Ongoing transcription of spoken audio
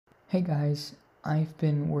Hey guys, I've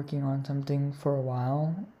been working on something for a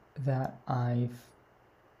while that I've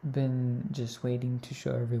been just waiting to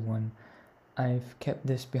show everyone. I've kept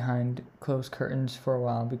this behind closed curtains for a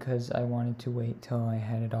while because I wanted to wait till I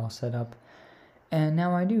had it all set up. And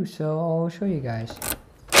now I do, so I'll show you guys.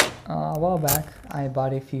 A while back, I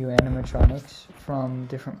bought a few animatronics from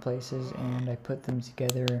different places and I put them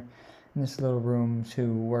together in this little room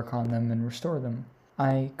to work on them and restore them.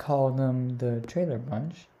 I call them the trailer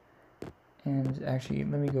bunch. And actually,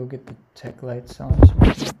 let me go get the tech lights on so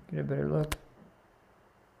we can get a better look.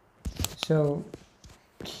 So,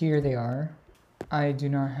 here they are. I do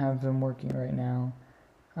not have them working right now.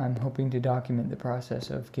 I'm hoping to document the process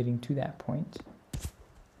of getting to that point.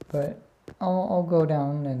 But I'll go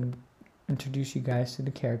down and introduce you guys to the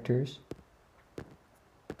characters.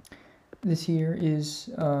 This here is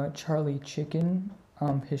Charlie Chicken.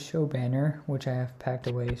 His show banner, which I have packed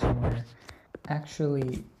away somewhere,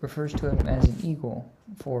 actually refers to him as an eagle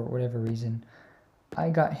for whatever reason.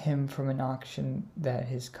 I got him from an auction that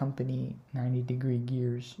his company 90 Degree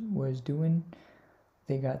Gears was doing.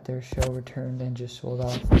 They got their show returned and just sold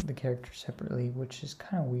off the characters separately, which is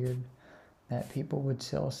kind of weird that people would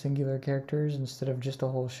sell singular characters instead of just a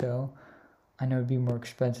whole show. I know it'd be more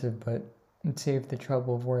expensive, but it'd save the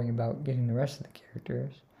trouble of worrying about getting the rest of the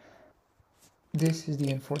characters. This is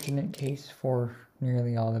the unfortunate case for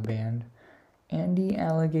nearly all the band. Andy,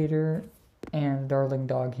 Alligator, and Darling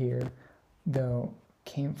Dog here, though,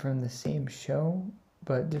 came from the same show,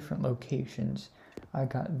 but different locations. I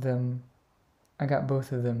got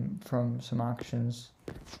both of them from some auctions.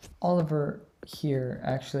 Oliver here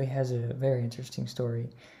actually has a very interesting story.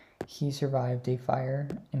 He survived a fire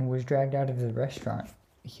and was dragged out of the restaurant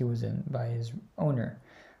he was in by his owner,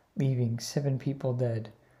 leaving 7 people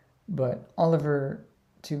dead. But Oliver,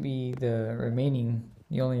 to be the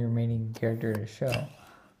only remaining character in the show,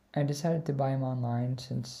 I decided to buy him online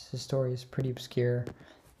since his story is pretty obscure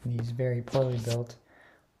and he's very poorly built.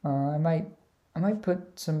 I might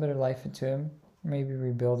put some better life into him, maybe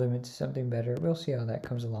rebuild him into something better. We'll see how that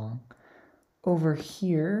comes along. Over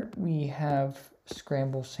here we have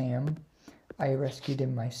Scramble Sam. I rescued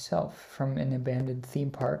him myself from an abandoned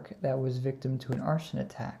theme park that was victim to an arson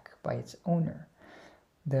attack by its owner.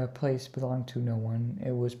 The place belonged to no one.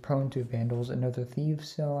 It was prone to vandals and other thieves,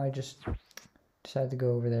 so I just decided to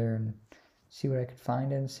go over there and see what I could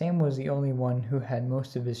find. And Sam was the only one who had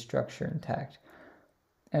most of his structure intact,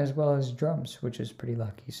 as well as drums, which is pretty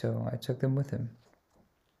lucky, so I took them with him.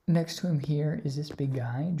 Next to him here is this big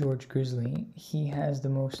guy, George Grizzly. He has the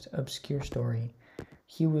most obscure story.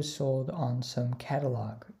 He was sold on some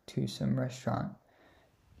catalog to some restaurant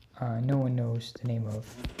no one knows the name of.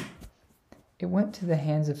 It went to the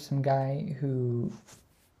hands of some guy who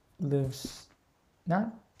lives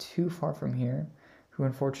not too far from here, who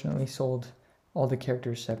unfortunately sold all the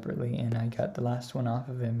characters separately, and I got the last one off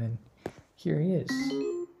of him, and here he is.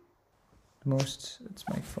 It's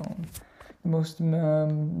my phone. The most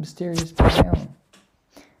mysterious boy I own.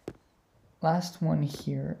 Last one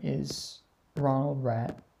here is Ronald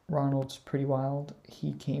Rat. Ronald's pretty wild.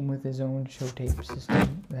 He came with his own show tape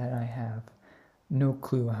system that I have no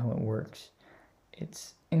clue how it works.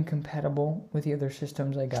 It's incompatible with the other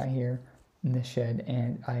systems I got here in the shed,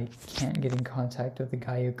 and I can't get in contact with the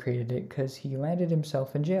guy who created it because he landed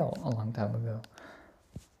himself in jail a long time ago.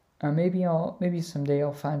 Maybe someday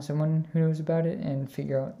I'll find someone who knows about it and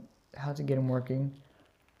figure out how to get him working.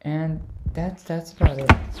 And that's about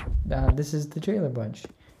it. This is the trailer bunch.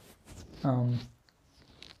 I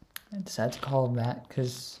decided to call them that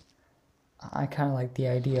because I kind of like the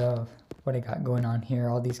idea of what I got going on here.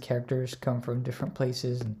 All these characters come from different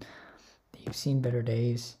places and they've seen better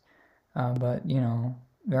days. But, you know,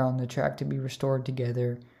 they're on the track to be restored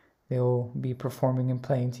together. They'll be performing and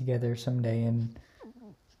playing together someday, and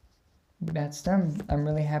that's them. I'm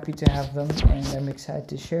really happy to have them, and I'm excited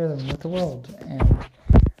to share them with the world. And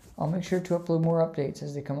I'll make sure to upload more updates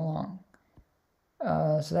as they come along.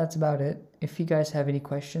 So that's about it. If you guys have any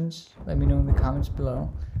questions, let me know in the comments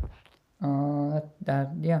below.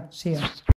 Yeah, see ya.